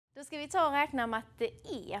Då ska vi ta och räkna matte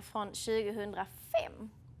E från 2005.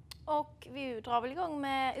 Och vi drar väl igång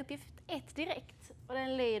med uppgift 1 direkt. Och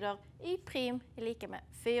den lyder y' är lika med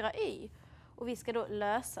 4y. Och vi ska då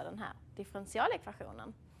lösa den här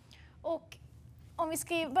differentialekvationen. Och om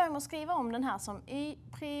vi börjar med att skriva om den här som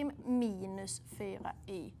y' minus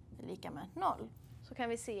 4y är lika med 0. Så kan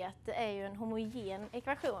vi se att det är ju en homogen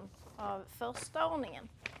ekvation av första ordningen.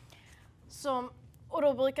 Och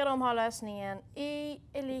då brukar de ha lösningen y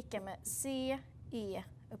är lika med c e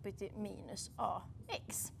upphöjt till minus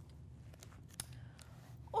ax.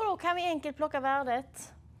 Och då kan vi enkelt plocka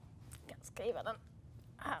värdet. Jag kan skriva den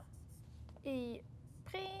här. Y'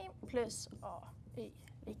 plus ay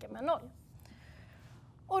lika med 0.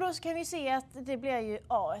 Och då kan vi se att det blir ju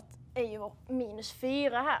a är ju minus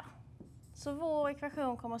 4 här. Så vår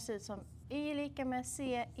ekvation kommer att se ut som y är lika med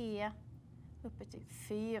c e uppe till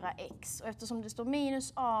 4x. Och eftersom det står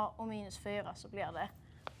minus a och minus 4 så blir det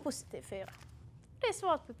positiv 4. Det är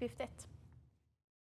svaret på uppgift 1.